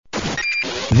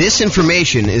This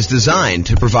information is designed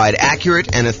to provide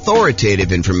accurate and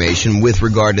authoritative information with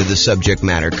regard to the subject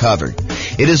matter covered.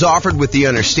 It is offered with the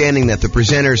understanding that the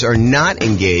presenters are not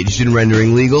engaged in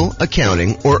rendering legal,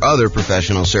 accounting, or other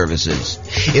professional services.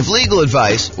 If legal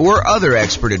advice or other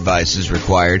expert advice is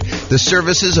required, the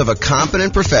services of a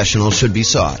competent professional should be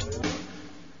sought.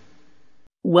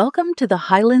 Welcome to the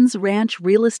Highlands Ranch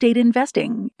Real Estate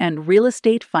Investing and Real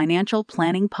Estate Financial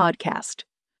Planning Podcast.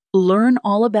 Learn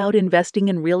all about investing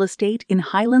in real estate in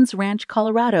Highlands Ranch,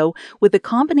 Colorado, with a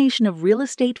combination of real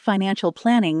estate financial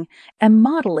planning and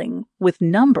modeling with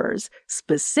numbers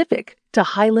specific to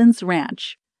Highlands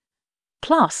Ranch.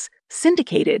 Plus,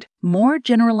 syndicated, more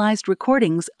generalized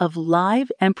recordings of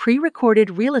live and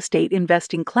pre-recorded real estate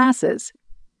investing classes.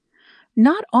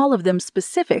 Not all of them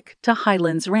specific to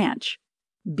Highlands Ranch.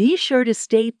 Be sure to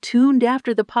stay tuned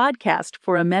after the podcast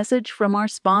for a message from our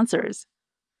sponsors.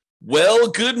 Well,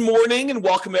 good morning and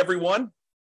welcome, everyone.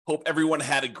 Hope everyone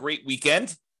had a great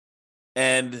weekend.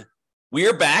 And we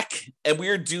are back and we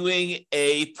are doing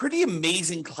a pretty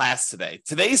amazing class today.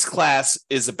 Today's class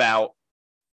is about,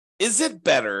 is it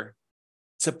better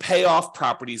to pay off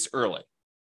properties early?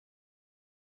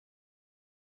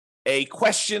 A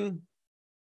question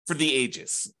for the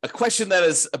ages, a question that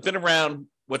has been around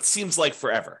what seems like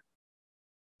forever.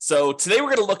 So today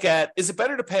we're going to look at, is it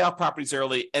better to pay off properties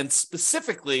early? And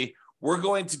specifically, we're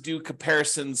going to do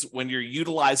comparisons when you're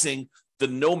utilizing the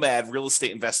Nomad real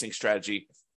estate investing strategy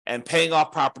and paying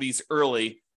off properties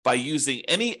early by using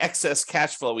any excess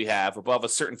cash flow we have above a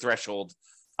certain threshold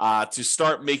to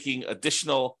start making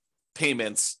additional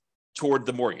payments toward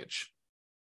the mortgage.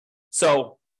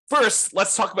 So first,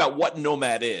 let's talk about what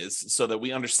Nomad is so that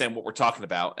we understand what we're talking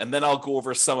about. And then I'll go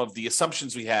over some of the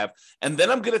assumptions we have. And then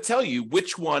I'm going to tell you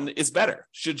which one is better.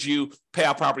 Should you pay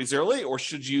out properties early or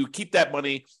should you keep that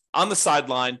money on the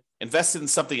sideline, invest it in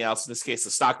something else, in this case, the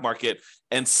stock market,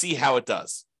 and see how it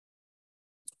does?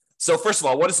 So first of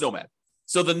all, what is Nomad?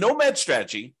 So the Nomad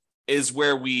strategy is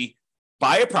where we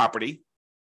buy a property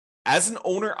as an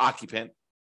owner occupant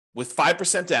with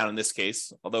 5% down in this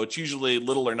case, although it's usually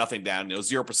little or nothing down,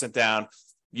 0% down,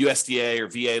 USDA or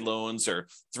VA loans, or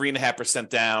 3.5%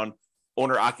 down,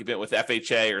 owner occupant with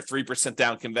FHA, or 3%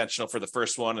 down conventional for the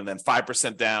first one, and then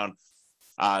 5% down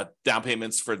down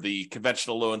payments for the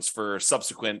conventional loans for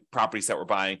subsequent properties that we're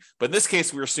buying. But in this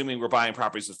case, we're assuming we're buying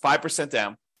properties with 5%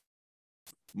 down,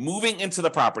 moving into the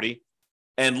property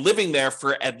and living there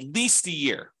for at least a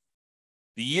year.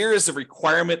 The year is a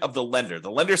requirement of the lender. The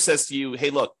lender says to you,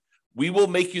 hey, look, we will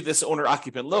make you this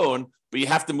owner-occupant loan, but you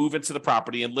have to move into the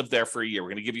property and live there for a year. We're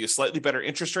going to give you a slightly better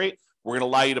interest rate. We're going to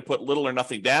allow you to put little or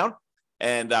nothing down,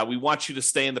 and we want you to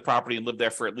stay in the property and live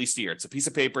there for at least a year. It's a piece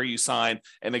of paper. You sign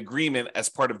an agreement as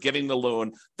part of getting the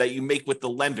loan that you make with the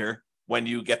lender when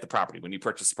you get the property, when you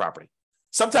purchase the property.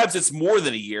 Sometimes it's more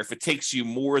than a year if it takes you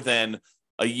more than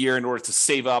a year in order to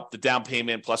save up the down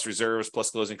payment plus reserves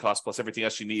plus closing costs plus everything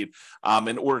else you need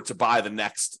in order to buy the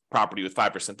next property with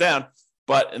 5% down.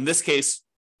 But in this case,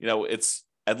 it's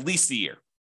at least a year.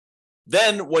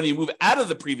 Then when you move out of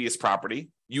the previous property,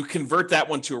 you convert that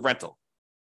one to a rental.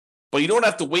 But you don't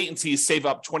have to wait until you save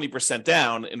up 20%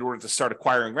 down in order to start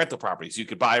acquiring rental properties. You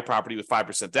could buy a property with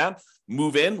 5% down,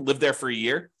 move in, live there for a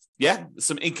year. Yeah,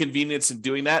 some inconvenience in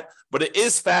doing that, but it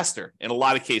is faster in a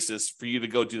lot of cases for you to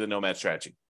go do the Nomad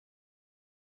strategy.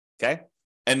 Okay?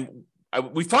 And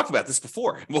we've talked about this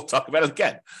before, and we'll talk about it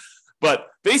again. But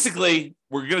basically,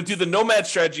 we're going to do the Nomad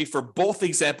strategy for both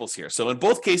examples here. So in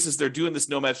both cases, they're doing this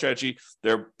Nomad strategy.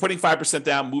 They're putting 5%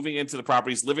 down, moving into the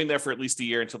properties, living there for at least a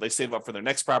year until they save up for their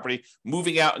next property,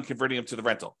 moving out and converting them to the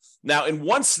rental. Now, in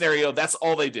one scenario, that's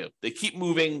all they do. They keep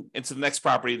moving into the next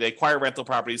property. They acquire rental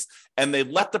properties, and they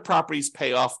let the properties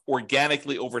pay off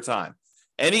organically over time.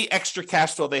 Any extra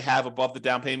cash flow they have above the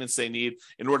down payments they need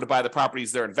in order to buy the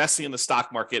properties, they're investing in the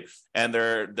stock market, and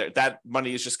that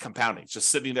money is just compounding, just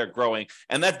sitting there growing.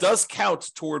 And that does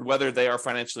count toward whether they are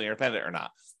financially independent or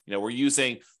not. We're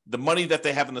using the money that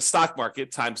they have in the stock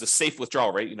market times the safe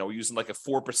withdrawal rate. We're using like a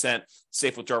 4%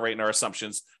 safe withdrawal rate in our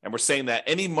assumptions. And we're saying that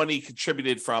any money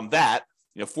contributed from that,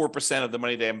 4% of the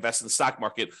money they invest in the stock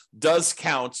market does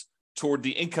count toward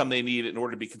the income they need in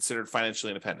order to be considered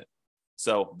financially independent.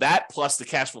 So that plus the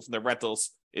cash flow from their rentals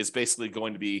is basically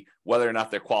going to be whether or not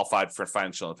they're qualified for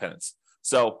financial independence.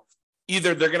 So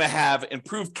either they're going to have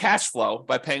improved cash flow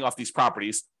by paying off these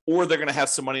properties, or they're going to have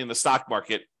some money in the stock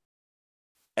market,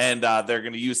 and they're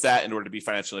going to use that in order to be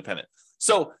financially independent.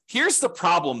 So here's the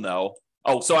problem, though.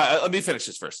 Let me finish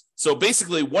this first. So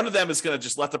basically, one of them is going to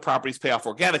just let the properties pay off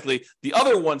organically. The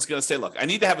other one's going to say, look, I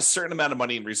need to have a certain amount of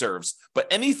money in reserves, but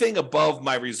anything above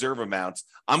my reserve amount,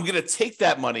 I'm going to take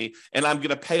that money and I'm going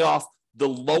to pay off the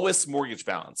lowest mortgage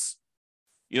balance.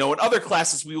 In other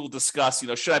classes, we will discuss,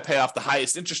 should I pay off the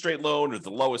highest interest rate loan or the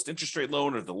lowest interest rate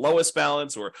loan or the lowest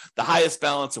balance or the highest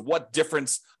balance, and what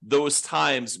difference those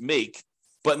times make.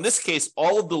 But in this case,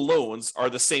 all of the loans are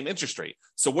the same interest rate.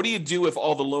 So what do you do if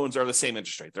all the loans are the same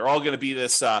interest rate? They're all going to be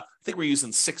this, I think we're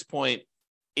using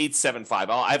 6.875.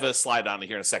 I have a slide on it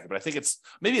here in a second, but I think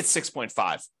maybe it's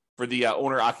 6.5 for the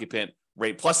owner-occupant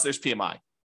rate, plus there's PMI.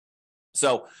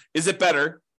 So is it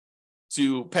better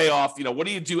to pay off, what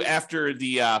do you do after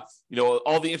the,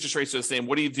 all the interest rates are the same?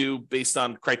 What do you do based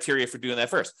on criteria for doing that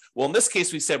first? Well, in this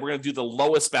case, we said we're going to do the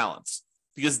lowest balance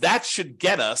because that should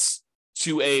get us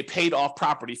to a paid off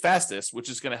property fastest, which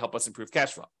is going to help us improve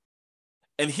cash flow.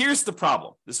 And here's the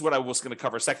problem. This is what I was going to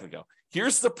cover a second ago.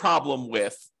 Here's the problem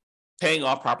with paying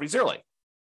off properties early.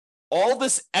 All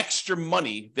this extra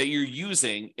money that you're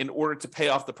using in order to pay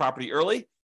off the property early,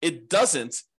 it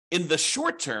doesn't, in the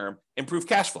short term, improve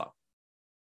cash flow,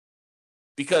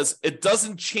 because it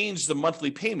doesn't change the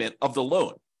monthly payment of the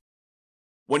loan.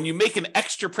 When you make an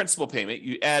extra principal payment,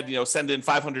 you add, send in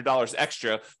 $500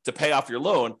 extra to pay off your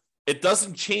loan, it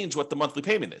doesn't change what the monthly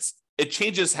payment is. It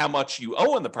changes how much you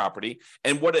owe on the property.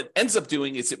 And what it ends up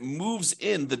doing is it moves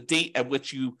in the date at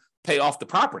which you pay off the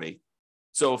property.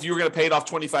 So if you were going to pay it off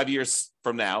 25 years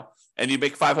from now and you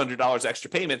make $500 extra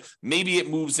payment, maybe it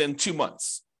moves in 2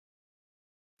 months.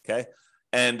 Okay.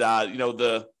 And,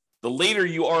 the later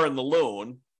you are in the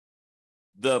loan,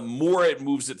 the more it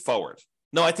moves it forward.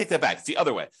 No, I take that back. It's the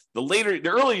other way. The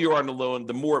earlier you are in the loan,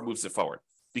 the more it moves it forward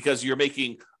because you're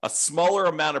making a smaller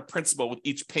amount of principal with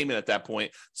each payment at that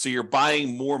point. So you're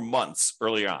buying more months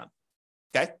early on.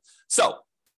 Okay. So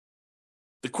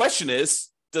the question is,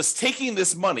 does taking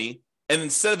this money and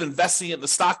instead of investing it in the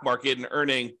stock market and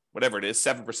earning whatever it is,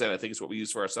 7%, I think is what we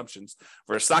use for our assumptions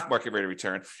for a stock market rate of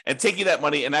return, and taking that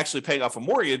money and actually paying off a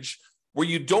mortgage where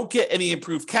you don't get any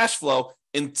improved cash flow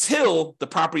until the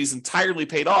property is entirely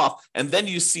paid off. And then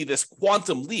you see this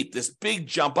quantum leap, this big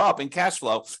jump up in cash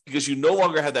flow because you no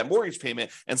longer have that mortgage payment.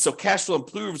 And so cash flow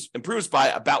improves by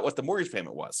about what the mortgage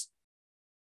payment was.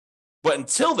 But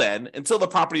until then, until the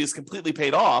property is completely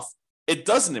paid off, it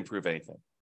doesn't improve anything.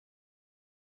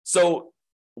 So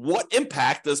what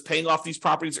impact does paying off these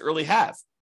properties early have?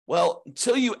 Well,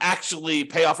 until you actually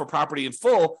pay off a property in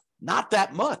full, not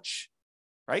that much.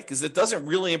 Right? Because it doesn't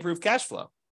really improve cash flow.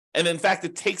 And in fact,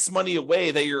 it takes money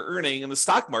away that you're earning in the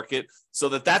stock market so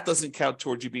that doesn't count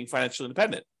towards you being financially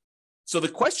independent. So the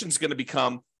question is going to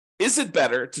become, is it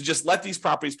better to just let these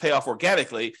properties pay off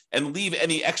organically and leave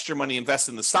any extra money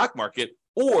invested in the stock market,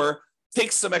 or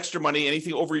take some extra money,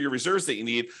 anything over your reserves that you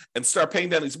need, and start paying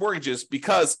down these mortgages?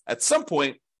 Because at some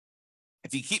point,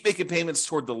 if you keep making payments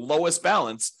toward the lowest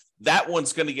balance, that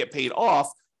one's going to get paid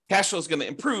off. Cash flow is going to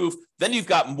improve. Then you've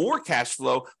got more cash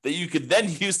flow that you could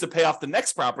then use to pay off the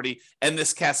next property, and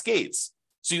this cascades.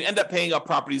 So you end up paying off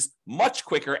properties much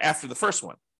quicker after the first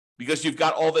one because you've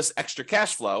got all this extra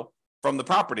cash flow from the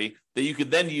property that you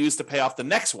could then use to pay off the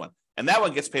next one. And that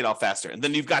one gets paid off faster. And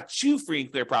then you've got 2 free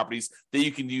and clear properties that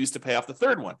you can use to pay off the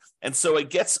third one. And so it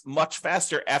gets much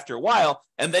faster after a while.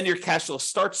 And then your cash flow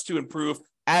starts to improve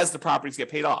as the properties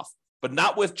get paid off, but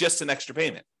not with just an extra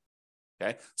payment.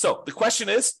 Okay. So the question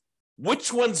is,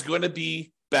 which one's going to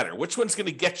be better? Which one's going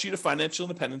to get you to financial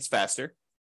independence faster?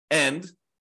 And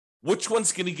which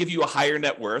one's going to give you a higher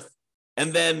net worth?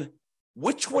 And then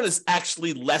which one is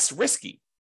actually less risky?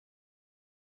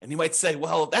 And you might say,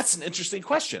 well, that's an interesting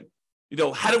question.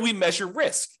 How do we measure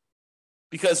risk?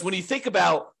 Because when you think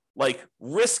about like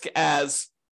risk as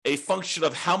a function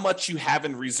of how much you have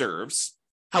in reserves,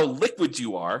 how liquid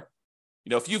you are,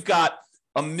 if you've got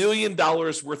 $1 million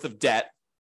worth of debt,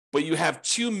 but you have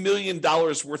 $2 million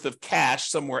worth of cash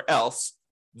somewhere else,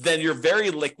 then you're very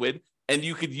liquid and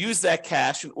you could use that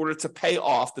cash in order to pay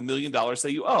off the $1 million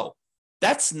that you owe.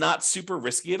 That's not super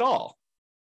risky at all.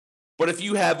 But if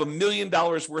you have $1 million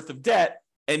worth of debt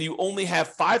and you only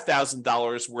have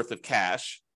 $5,000 worth of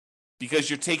cash because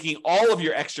you're taking all of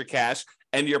your extra cash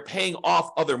and you're paying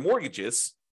off other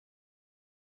mortgages,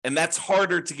 and that's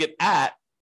harder to get at.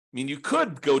 I mean, you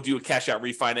could go do a cash out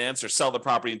refinance or sell the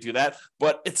property and do that,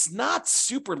 but it's not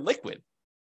super liquid.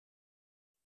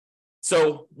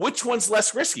 So which one's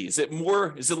less risky? Is it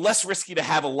less risky to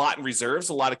have a lot in reserves,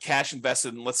 a lot of cash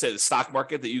invested in, let's say, the stock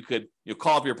market that you could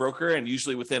call up your broker and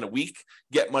usually within a week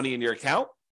get money in your account?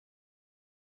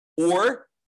 Or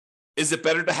is it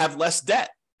better to have less debt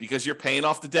because you're paying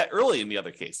off the debt early in the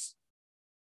other case?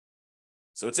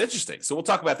 So it's interesting. So we'll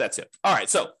talk about that too. All right.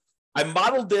 So I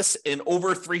modeled this in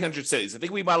over 300 cities. I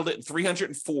think we modeled it in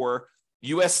 304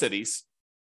 U.S. cities.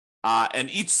 And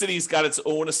each city's got its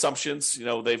own assumptions.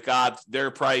 They've got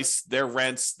their price, their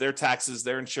rents, their taxes,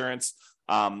 their insurance.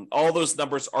 All those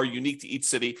numbers are unique to each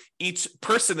city. Each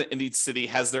person in each city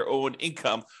has their own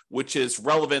income, which is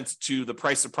relevant to the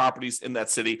price of properties in that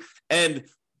city. And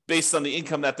based on the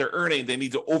income that they're earning, they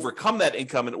need to overcome that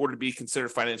income in order to be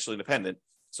considered financially independent.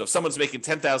 So if someone's making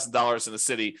 $10,000 in the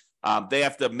city, they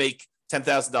have to make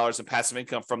 $10,000 in passive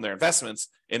income from their investments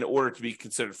in order to be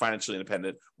considered financially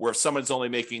independent. Where if someone's only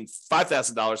making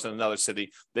 $5,000 in another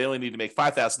city, they only need to make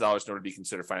 $5,000 in order to be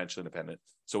considered financially independent.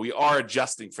 So we are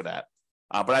adjusting for that.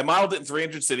 But I modeled it in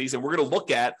 300 cities, and we're going to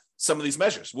look at some of these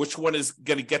measures. Which one is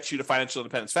going to get you to financial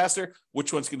independence faster?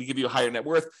 Which one's going to give you a higher net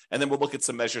worth? And then we'll look at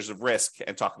some measures of risk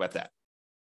and talk about that.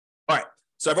 All right.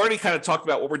 So I've already kind of talked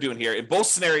about what we're doing here. In both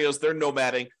scenarios, they're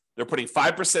nomading. They're putting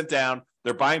 5% down.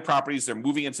 They're buying properties. They're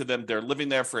moving into them. They're living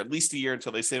there for at least a year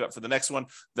until they save up for the next one.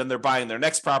 Then they're buying their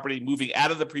next property, moving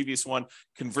out of the previous one,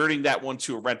 converting that one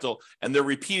to a rental, and they're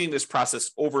repeating this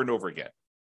process over and over again.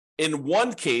 In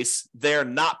one case, they're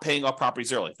not paying off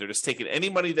properties early. They're just taking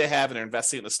any money they have and they're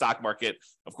investing in the stock market.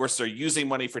 Of course, they're using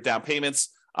money for down payments.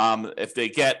 If they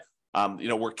get,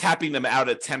 we're capping them out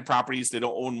at 10 properties. They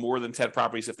don't own more than 10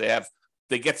 properties. If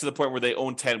they get to the point where they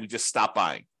own 10, we just stop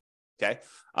buying. Okay.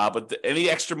 But any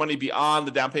extra money beyond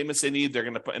the down payments they need, they're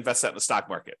going to invest that in the stock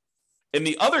market. In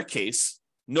the other case,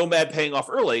 Nomad paying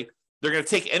off early, they're going to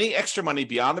take any extra money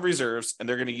beyond the reserves and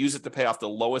they're going to use it to pay off the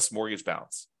lowest mortgage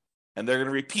balance. And they're going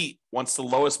to repeat once the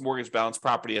lowest mortgage balance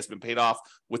property has been paid off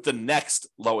with the next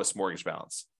lowest mortgage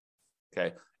balance.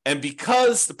 Okay. And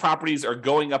because the properties are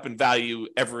going up in value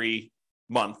every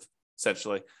month,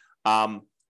 essentially,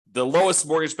 the lowest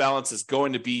mortgage balance is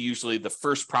going to be usually the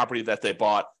first property that they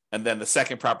bought, and then the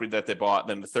second property that they bought, and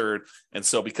then the third. And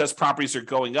so because properties are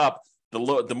going up, the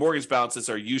mortgage balances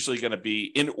are usually going to be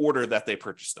in order that they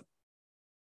purchased them.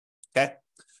 Okay.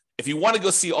 If you want to go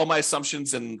see all my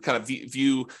assumptions and kind of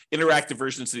view interactive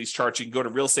versions of these charts, you can go to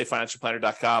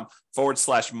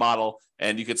realestateFinancialPlanner.com/model,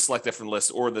 and you can select it from the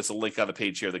list, or there's a link on the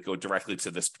page here that go directly to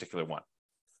this particular one.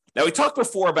 Now, we talked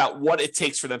before about what it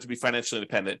takes for them to be financially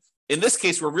independent. In this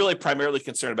case, we're really primarily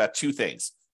concerned about two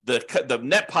things: the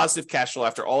net positive cash flow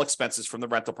after all expenses from the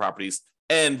rental properties,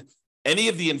 and any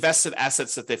of the invested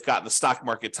assets that they've got in the stock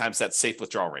market times that safe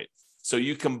withdrawal rate. So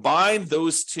you combine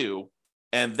those two,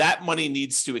 and that money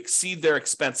needs to exceed their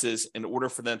expenses in order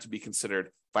for them to be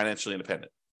considered financially independent.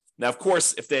 Now, of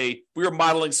course, if we were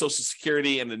modeling Social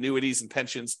Security and annuities and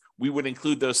pensions, we would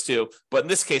include those too. But in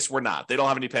this case, we're not. They don't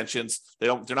have any pensions.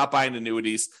 They're not buying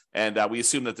annuities, and we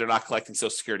assume that they're not collecting Social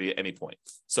Security at any point.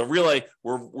 So really,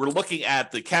 we're looking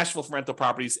at the cash flow from rental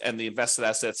properties and the invested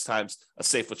assets times a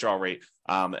safe withdrawal rate.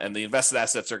 And the invested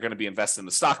assets are going to be invested in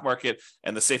the stock market,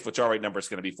 and the safe withdrawal rate number is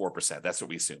going to be 4%. That's what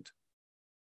we assumed.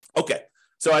 Okay.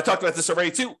 So I talked about this already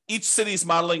too. Each city's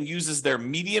modeling uses their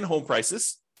median home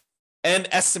prices and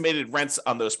estimated rents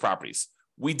on those properties.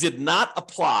 We did not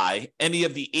apply any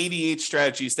of the 88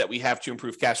 strategies that we have to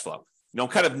improve cash flow. I'm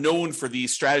kind of known for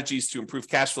these strategies to improve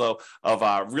cash flow of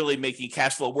really making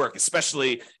cash flow work,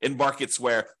 especially in markets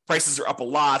where prices are up a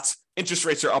lot, interest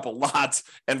rates are up a lot,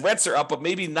 and rents are up, but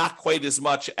maybe not quite as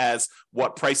much as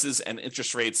what prices and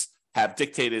interest rates have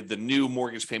dictated the new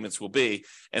mortgage payments will be.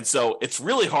 And so it's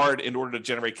really hard in order to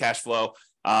generate cash flow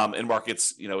in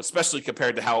markets, especially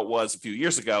compared to how it was a few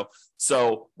years ago.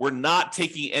 So we're not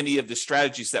taking any of the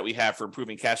strategies that we have for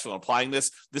improving cash flow and applying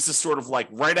this. This is sort of like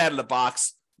right out of the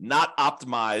box, not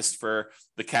optimized for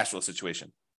the cash flow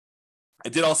situation. I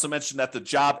did also mention that the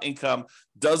job income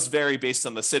does vary based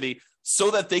on the city so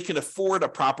that they can afford a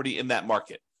property in that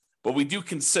market. But we do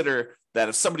consider that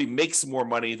if somebody makes more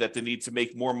money, that they need to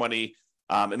make more money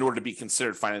in order to be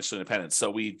considered financially independent.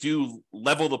 So we do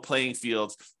level the playing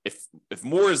field. If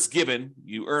more is given,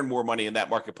 you earn more money in that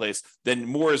marketplace, then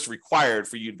more is required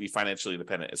for you to be financially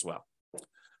independent as well.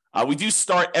 We do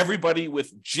start everybody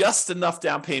with just enough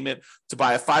down payment to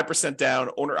buy a 5% down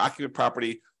owner-occupant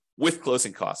property with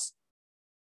closing costs.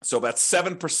 So about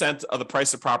 7% of the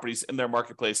price of properties in their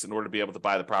marketplace in order to be able to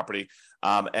buy the property.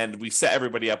 And we set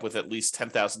everybody up with at least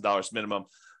 $10,000 minimum.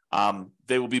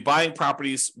 They will be buying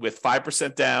properties with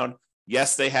 5% down.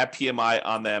 Yes, they have PMI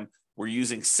on them. We're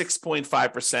using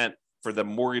 6.5% for the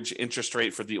mortgage interest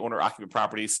rate for the owner-occupant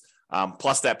properties,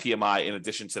 plus that PMI in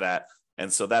addition to that.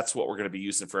 And so that's what we're going to be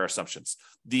using for our assumptions.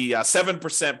 The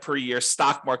 7% per year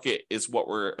stock market is what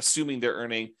we're assuming they're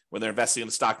earning when they're investing in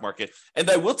the stock market. And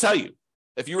I will tell you,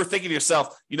 if you were thinking to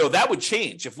yourself, that would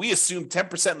change. If we assume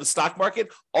 10% in the stock market,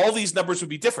 all these numbers would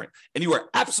be different. And you are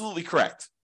absolutely correct.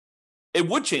 It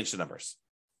would change the numbers.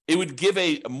 It would give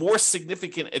a more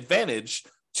significant advantage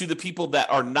to the people that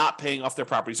are not paying off their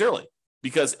properties early.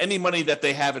 because any money that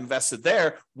they have invested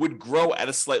there would grow at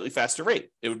a slightly faster rate.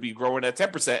 It would be growing at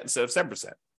 10% instead of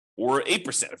 7%, or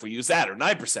 8% if we use that, or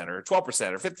 9%, or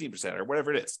 12%, or 15%, or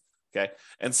whatever it is. Okay.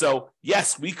 And so,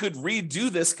 yes, we could redo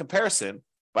this comparison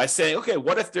by saying, okay,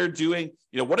 what if they're doing,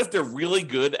 what if they're really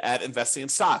good at investing in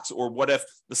stocks? Or what if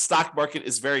the stock market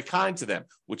is very kind to them,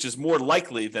 which is more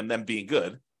likely than them being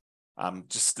good,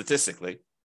 just statistically.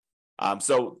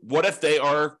 So what if they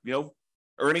are,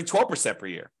 earning 12% per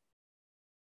year?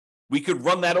 We could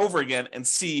run that over again and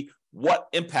see what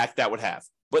impact that would have.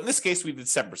 But in this case, we did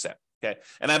 7%. Okay.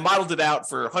 And I modeled it out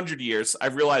for 100 years. I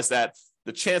realized that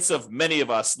the chance of many of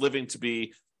us living to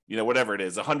be, whatever it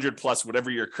is, 100 plus,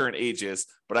 whatever your current age is,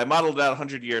 but I modeled it out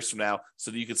 100 years from now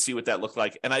so that you could see what that looked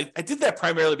like. And I did that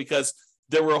primarily because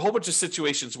there were a whole bunch of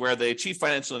situations where they achieved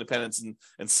financial independence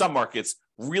in some markets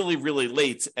really, really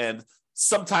late. And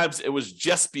sometimes it was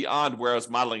just beyond where I was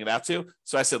modeling it out to.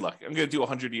 So I said, look, I'm going to do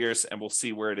 100 years and we'll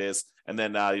see where it is. And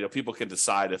then, people can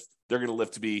decide if they're going to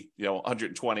live to be,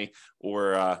 120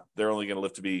 or they're only going to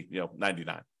live to be,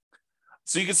 99.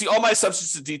 So you can see all my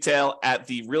assumptions in detail at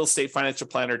the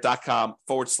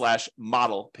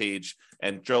realestatefinancialplanner.com/model page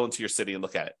and drill into your city and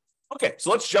look at it. Okay, so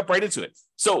let's jump right into it.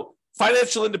 So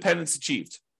financial independence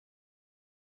achieved.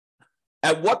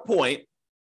 At what point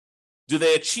do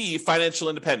they achieve financial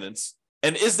independence?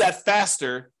 And is that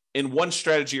faster in one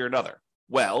strategy or another?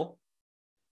 Well,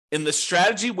 in the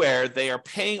strategy where they are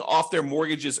paying off their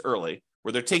mortgages early,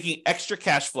 where they're taking extra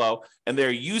cash flow and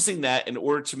they're using that in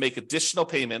order to make additional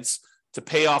payments to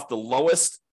pay off the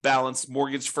lowest balance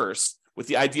mortgage first, with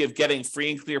the idea of getting free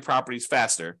and clear properties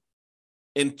faster,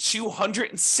 in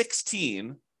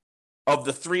 216 of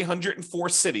the 304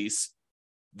 cities,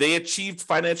 they achieved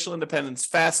financial independence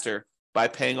faster by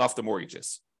paying off the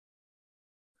mortgages.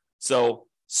 So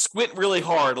squint really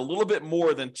hard, a little bit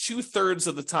more than 2/3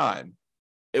 of the time,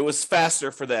 it was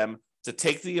faster for them to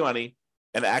take the money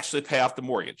and actually pay off the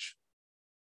mortgage,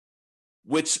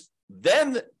 which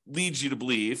then leads you to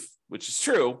believe, which is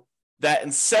true, that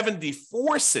in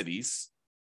 74 cities,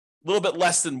 a little bit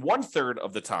less than 1/3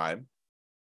 of the time,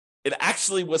 it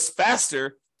actually was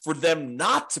faster for them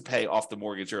not to pay off the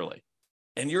mortgage early.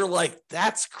 And you're like,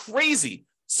 that's crazy.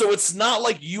 So it's not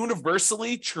like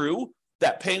universally true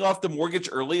that paying off the mortgage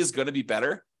early is going to be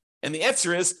better. And the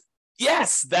answer is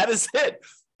yes, that is it.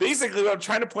 Basically, what I'm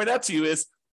trying to point out to you is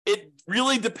it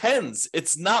really depends.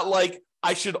 It's not like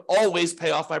I should always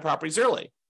pay off my properties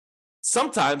early.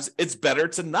 Sometimes it's better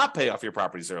to not pay off your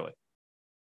properties early.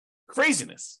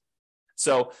 Craziness.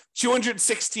 So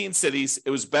 216 cities, it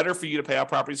was better for you to pay off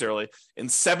properties early. In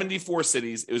 74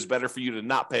 cities, it was better for you to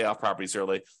not pay off properties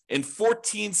early. In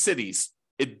 14 cities,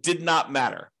 it did not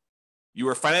matter. You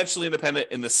were financially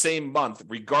independent in the same month,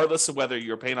 regardless of whether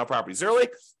you were paying off properties early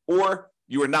or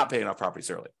you were not paying off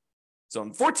properties early. So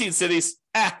in 14 cities,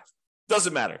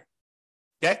 doesn't matter.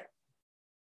 Okay?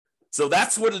 So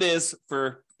that's what it is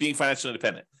for being financially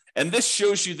independent. And this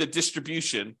shows you the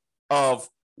distribution of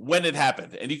when it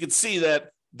happened. And you can see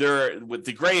that there, with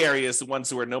the gray areas, the ones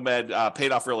who are Nomad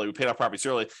paid off early, we paid off properties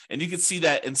early. And you can see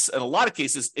that in a lot of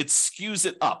cases, it skews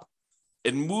it up.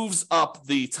 It moves up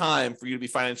the time for you to be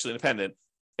financially independent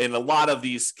in a lot of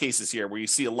these cases here, where you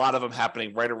see a lot of them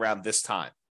happening right around this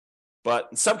time. But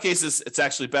in some cases, it's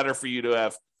actually better for you to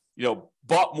have,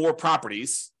 bought more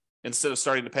properties instead of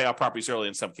starting to pay off properties early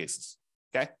in some cases.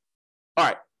 Okay. All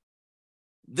right.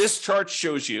 This chart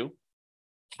shows you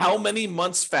how many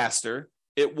months faster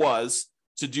it was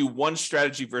to do one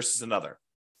strategy versus another.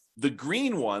 The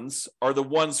green ones are the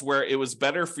ones where it was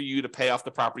better for you to pay off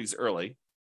the properties early.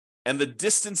 And the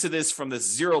distance it is from the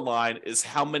zero line is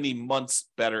how many months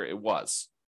better it was.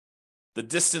 The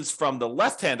distance from the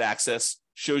left-hand axis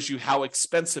shows you how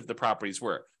expensive the properties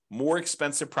were. More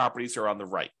expensive properties are on the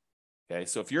right. Okay,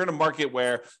 so if you're in a market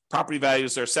where property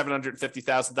values are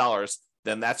 $750,000,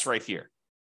 then that's right here.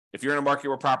 If you're in a market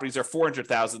where properties are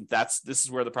 $400,000, this is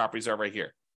where the properties are right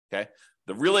here. Okay,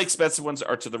 the really expensive ones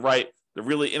are to the right. The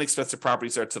really inexpensive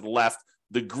properties are to the left.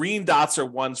 The green dots are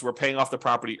ones where paying off the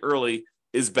property early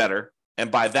is better, and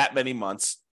by that many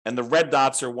months. And the red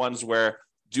dots are ones where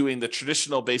doing the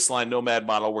traditional baseline Nomad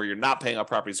model, where you're not paying off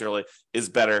properties early, is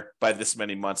better by this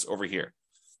many months over here.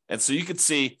 And so you can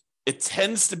see it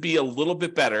tends to be a little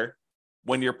bit better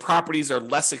when your properties are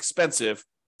less expensive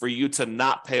for you to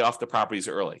not pay off the properties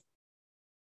early.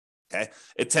 Okay,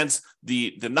 it tends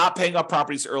the not paying off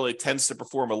properties early tends to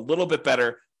perform a little bit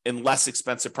better in less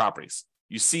expensive properties.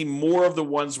 You see more of the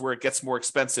ones where it gets more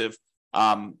expensive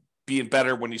being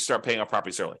better when you start paying off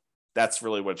properties early. That's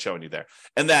really what it's showing you there.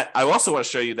 And that I also want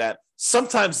to show you that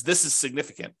sometimes this is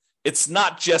significant. It's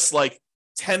not just like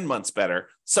 10 months better.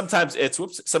 Sometimes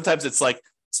it's like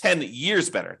 10 years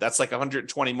better. That's like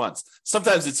 120 months.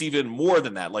 Sometimes it's even more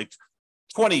than that, like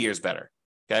 20 years better.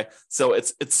 Okay. So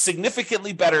it's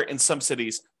significantly better in some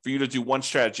cities for you to do one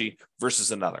strategy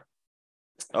versus another.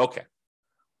 Okay.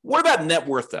 What about net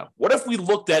worth, though? What if we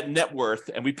looked at net worth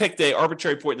and we picked an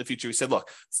arbitrary point in the future? We said, look,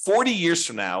 40 years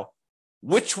from now,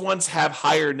 which ones have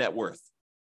higher net worth?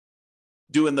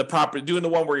 Doing the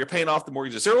one where you're paying off the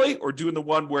mortgages early, or doing the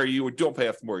one where you don't pay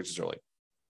off the mortgages early?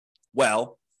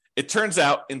 Well, it turns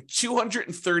out in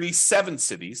 237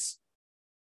 cities,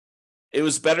 it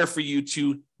was better for you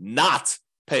to not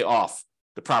pay off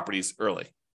the properties early.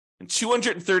 In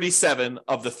 237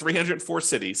 of the 304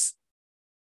 cities,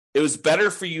 it was better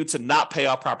for you to not pay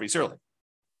off properties early.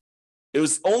 It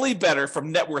was only better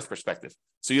from net worth perspective.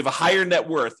 So you have a higher net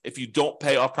worth if you don't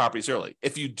pay off properties early.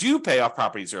 If you do pay off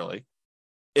properties early,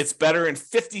 it's better in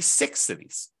 56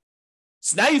 cities.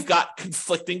 So now you've got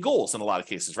conflicting goals in a lot of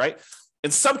cases, right?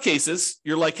 In some cases,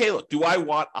 you're like, hey, look, do I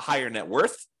want a higher net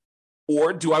worth,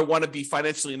 or do I want to be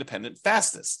financially independent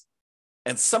fastest?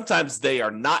 And sometimes they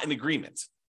are not in agreement.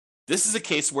 This is a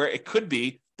case where it could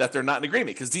be that they're not in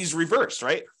agreement because these reverse,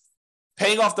 right?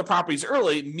 Paying off the properties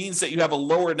early means that you have a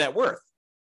lower net worth,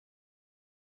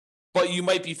 but you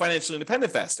might be financially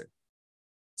independent faster.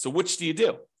 So which do you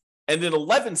do? And in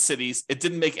 11 cities, it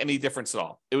didn't make any difference at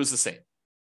all. It was the same.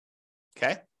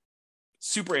 Okay?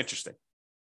 Super interesting.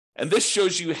 And this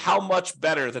shows you how much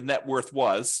better the net worth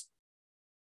was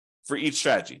for each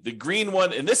strategy. The green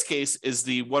one in this case is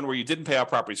the one where you didn't pay off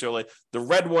properties early. The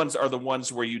red ones are the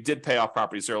ones where you did pay off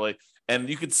properties early. And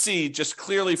you can see just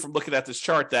clearly from looking at this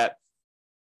chart that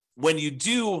when you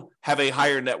do have a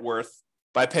higher net worth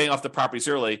by paying off the properties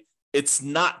early, it's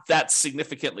not that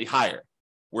significantly higher.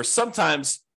 Where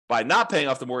sometimes by not paying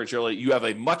off the mortgage early, you have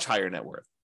a much higher net worth.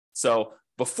 So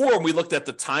before, when we looked at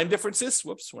the time differences,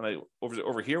 when I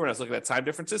was looking at time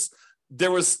differences,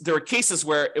 there were cases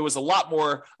where it was a lot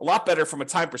better from a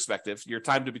time perspective. Your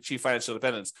time to achieve financial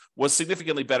independence was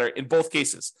significantly better in both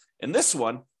cases. In this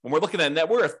one, when we're looking at net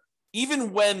worth,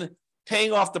 even when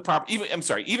paying off the properties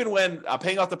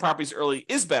early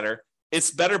is better,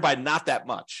 it's better by not that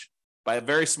much, by a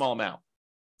very small amount.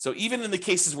 So even in the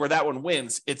cases where that one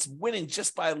wins, it's winning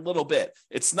just by a little bit.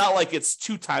 It's not like it's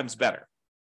 2 times better.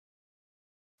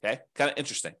 Okay, kind of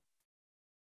interesting.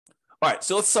 All right,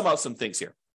 so let's sum out some things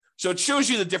here. So it shows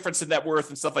you the difference in net worth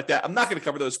and stuff like that. I'm not going to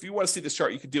cover those. If you want to see this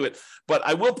chart, you can do it. But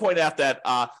I will point out that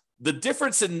the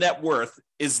difference in net worth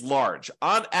is large.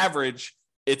 On average,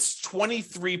 it's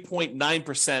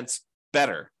 23.9%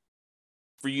 better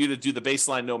for you to do the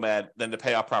baseline Nomad than to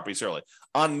pay off properties early.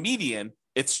 On median,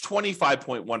 it's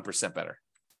 25.1% better.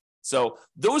 So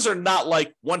those are not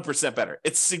like 1% better.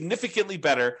 It's significantly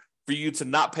better for you to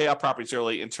not pay off properties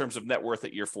early in terms of net worth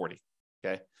at year 40.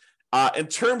 Okay. In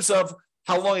terms of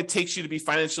how long it takes you to be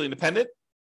financially independent,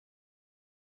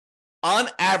 on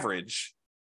average,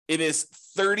 it is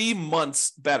 30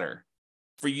 months better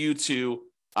for you to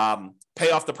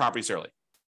pay off the properties early.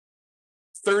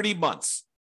 30 months,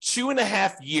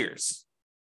 2.5 years.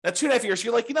 Now, 2.5 years,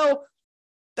 you're like,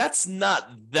 that's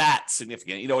not that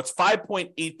significant. It's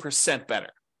 5.8% better.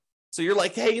 So you're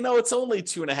like, hey, it's only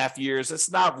 2.5 years.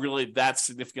 It's not really that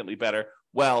significantly better.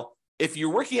 Well, if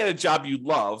you're working at a job you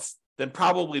love, then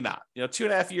probably not.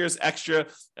 2.5 years extra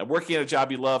and working at a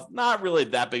job you love, not really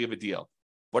that big of a deal.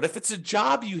 But if it's a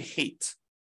job you hate,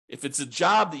 if it's a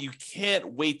job that you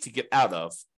can't wait to get out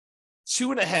of,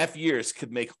 2.5 years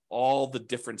could make all the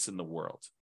difference in the world.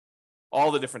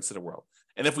 All the difference in the world.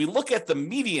 And if we look at the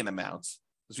median amount,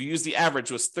 as we use the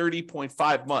average was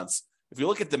 30.5 months. If you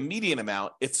look at the median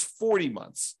amount, it's 40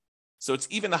 months. So it's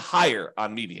even higher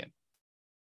on median.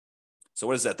 So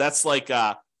what is that? That's like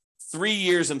 3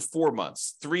 years and 4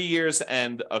 months, 3 years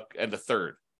and a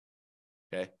third.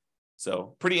 Okay.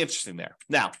 So pretty interesting there.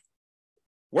 Now,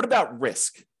 what about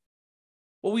risk?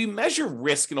 Well, we measure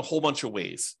risk in a whole bunch of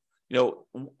ways.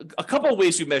 A couple of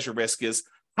ways we measure risk is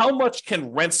how much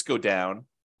can rents go down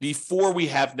before we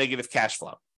have negative cash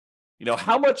flow?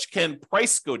 How much can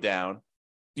price go down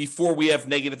before we have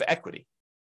negative equity?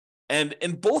 And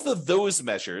in both of those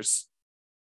measures,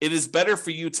 it is better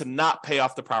for you to not pay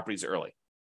off the properties early.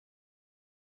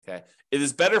 Okay. It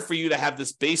is better for you to have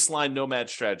this baseline Nomad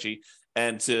strategy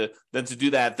and to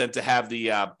do that than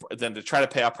to try to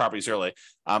pay off properties early.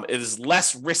 It is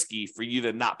less risky for you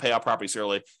to not pay off properties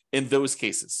early in those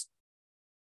cases.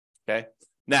 Okay.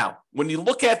 Now, when you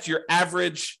look at your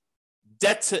average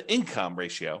debt to income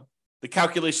ratio, the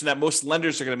calculation that most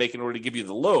lenders are going to make in order to give you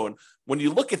the loan, when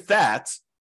you look at that,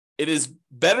 it is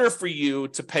better for you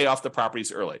to pay off the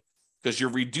properties early because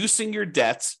you're reducing your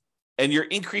debt and you're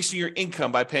increasing your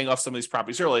income by paying off some of these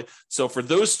properties early. So for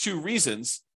those two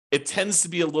reasons, it tends to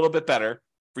be a little bit better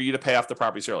for you to pay off the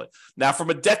properties early. Now, from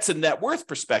a debt to net worth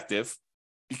perspective,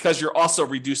 because you're also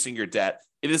reducing your debt,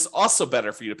 it is also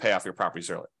better for you to pay off your properties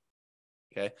early.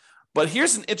 Okay. But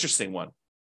here's an interesting one.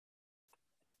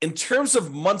 In terms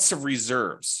of months of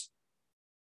reserves,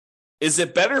 is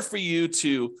it better for you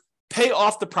to pay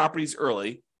off the properties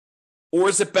early, or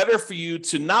is it better for you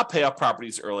to not pay off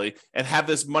properties early and have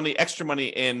this money, extra money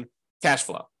in cash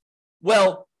flow?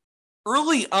 Well,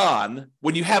 early on,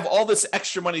 when you have all this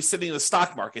extra money sitting in the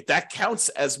stock market, that counts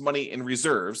as money in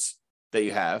reserves that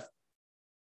you have.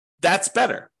 That's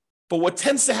better. But what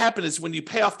tends to happen is when you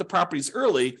pay off the properties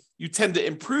early, you tend to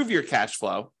improve your cash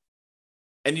flow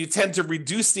and you tend to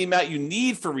reduce the amount you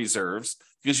need for reserves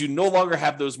because you no longer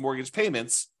have those mortgage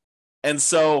payments. And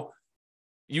so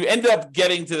you end up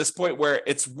getting to this point where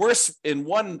it's worse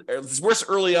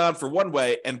early on for one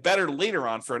way and better later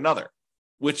on for another,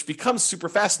 which becomes super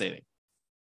fascinating.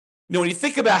 You know, when you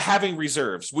think about having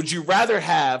reserves, would you rather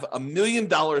have $1 million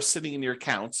sitting in your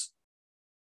accounts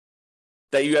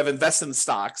that you have invested in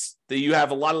stocks, that you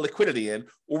have a lot of liquidity in,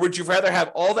 or would you rather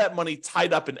have all that money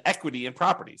tied up in equity and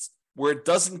properties where it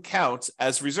doesn't count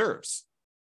as reserves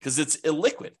because it's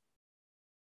illiquid?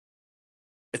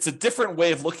 It's a different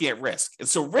way of looking at risk. And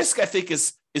so risk, I think,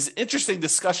 is interesting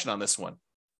discussion on this one.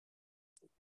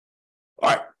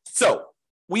 All right. So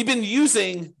we've been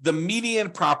using the median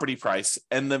property price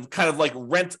and the kind of like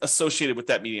rent associated with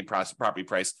that median property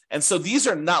price. And so these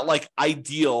are not like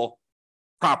ideal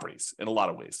properties in a lot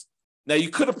of ways. Now,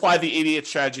 you could apply the 88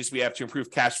 strategies we have to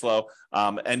improve cash flow,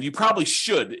 and you probably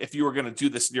should if you were going to do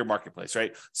this in your marketplace,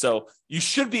 right? So you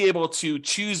should be able to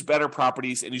choose better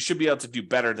properties, and you should be able to do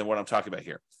better than what I'm talking about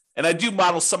here. And I do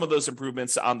model some of those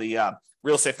improvements on the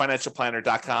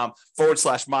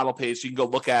realestatefinancialplanner.com/model page. You can go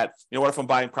look at, what if I'm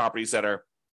buying properties that are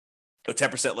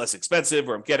 10% less expensive,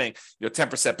 or I'm getting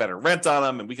 10% better rent on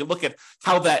them, and we can look at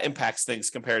how that impacts things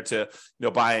compared to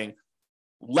buying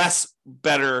less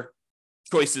better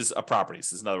choices of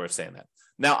properties is another way of saying that.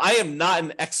 Now, I am not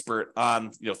an expert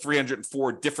on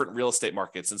 304 different real estate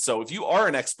markets. And so if you are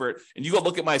an expert and you go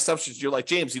look at my assumptions, you're like,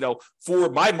 James, for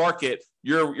my market,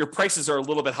 your prices are a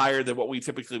little bit higher than what we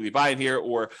typically be buying here,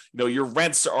 or your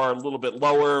rents are a little bit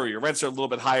lower, or your rents are a little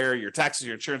bit higher, your taxes,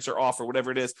 your insurance are off, or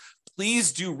whatever it is.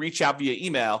 Please do reach out via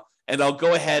email, and I'll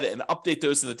go ahead and update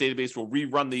those in the database. We'll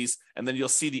rerun these, and then you'll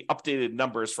see the updated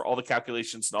numbers for all the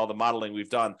calculations and all the modeling we've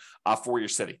done for your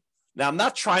city. Now, I'm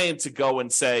not trying to go and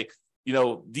say,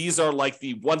 these are like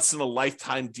the once in a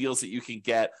lifetime deals that you can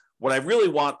get. What I really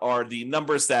want are the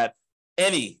numbers that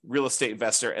any real estate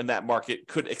investor in that market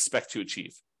could expect to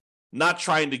achieve. Not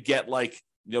trying to get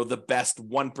the best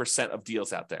 1% of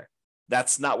deals out there.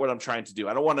 That's not what I'm trying to do.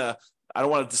 I don't want to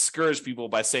discourage people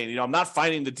by saying, I'm not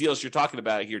finding the deals you're talking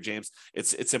about here, James.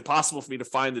 It's impossible for me to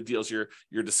find the deals you're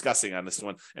discussing on this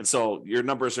one. And so your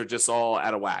numbers are just all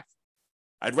out of whack.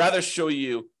 I'd rather show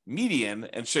you median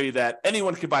and show you that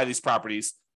anyone could buy these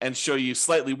properties, and show you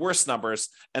slightly worse numbers.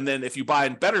 And then if you buy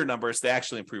in better numbers, they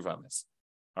actually improve on this.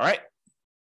 All right.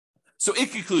 So in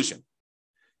conclusion,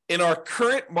 in our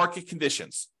current market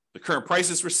conditions, the current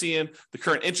prices we're seeing, the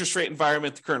current interest rate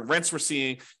environment, the current rents we're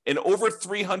seeing in over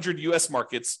 300 US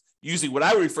markets, using what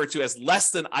I would refer to as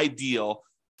less than ideal,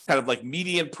 kind of like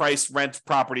median price rent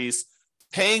properties,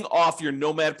 paying off your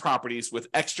Nomad properties with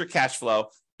extra cash flow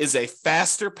is a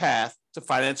faster path to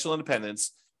financial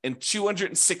independence in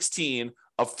 216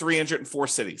 of 304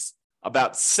 cities.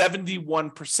 About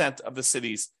 71% of the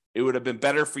cities, it would have been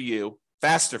better for you,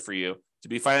 faster for you, to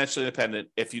be financially independent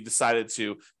if you decided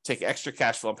to take extra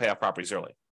cash flow and pay off properties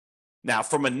early. Now,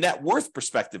 from a net worth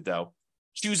perspective, though,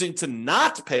 choosing to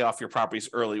not pay off your properties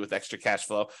early with extra cash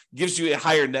flow gives you a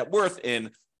higher net worth in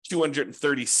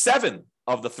 237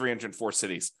 of the 304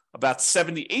 cities, about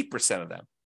 78% of them.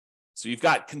 So you've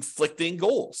got conflicting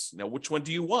goals. Now, which one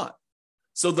do you want?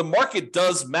 So the market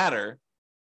does matter,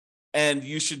 and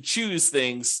you should choose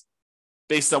things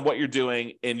based on what you're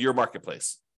doing in your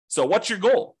marketplace. So what's your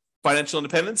goal? Financial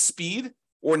independence, speed,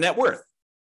 or net worth?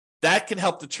 That can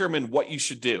help determine what you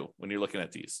should do when you're looking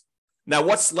at these. Now,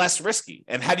 what's less risky,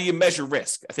 and how do you measure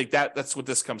risk? I think that's what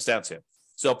this comes down to.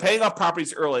 So paying off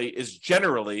properties early is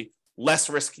generally less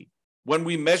risky when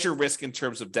we measure risk in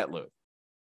terms of debt load.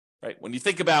 Right? When you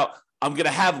think about, I'm going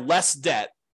to have less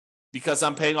debt because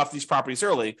I'm paying off these properties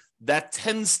early, that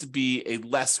tends to be a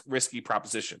less risky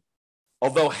proposition.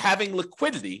 Although having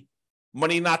liquidity,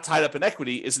 money not tied up in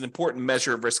equity, is an important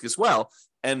measure of risk as well.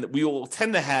 And we will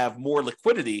tend to have more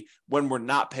liquidity when we're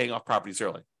not paying off properties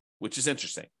early, which is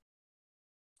interesting.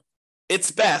 It's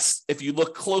best if you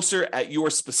look closer at your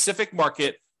specific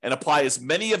market and apply as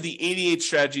many of the 88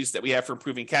 strategies that we have for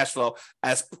improving cash flow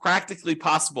as practically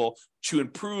possible to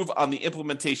improve on the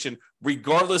implementation,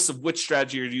 regardless of which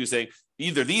strategy you're using,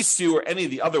 either these two or any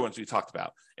of the other ones we talked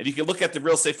about. And you can look at the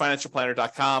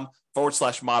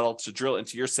realestatefinancialplanner.com/model to drill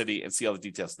into your city and see all the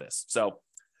details of this. So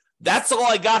that's all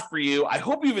I got for you. I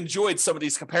hope you've enjoyed some of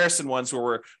these comparison ones where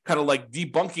we're kind of like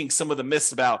debunking some of the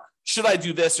myths about should I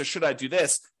do this or should I do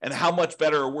this, and how much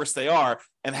better or worse they are,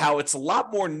 and how it's a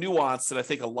lot more nuanced than I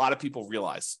think a lot of people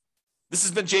realize. This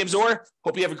has been James Orr.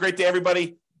 Hope you have a great day,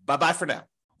 everybody. Bye-bye for now.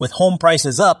 With home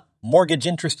prices up, mortgage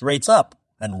interest rates up,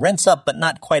 and rents up but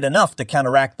not quite enough to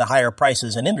counteract the higher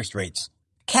prices and interest rates,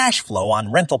 cash flow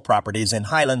on rental properties in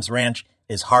Highlands Ranch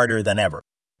is harder than ever.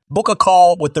 Book a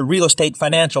call with the Real Estate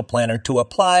Financial Planner to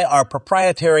apply our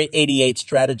proprietary 88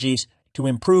 strategies to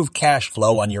improve cash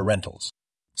flow on your rentals.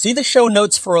 See the show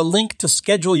notes for a link to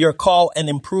schedule your call and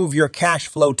improve your cash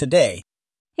flow today.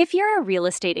 If you're a real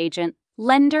estate agent,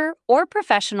 lender, or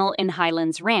professional in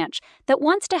Highlands Ranch that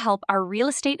wants to help our real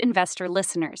estate investor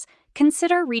listeners,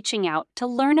 consider reaching out to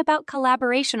learn about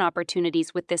collaboration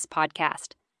opportunities with this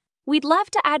podcast. We'd love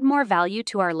to add more value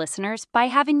to our listeners by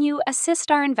having you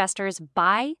assist our investors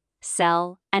buy,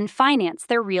 sell, and finance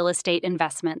their real estate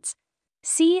investments.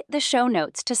 See the show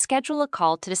notes to schedule a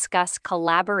call to discuss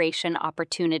collaboration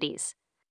opportunities.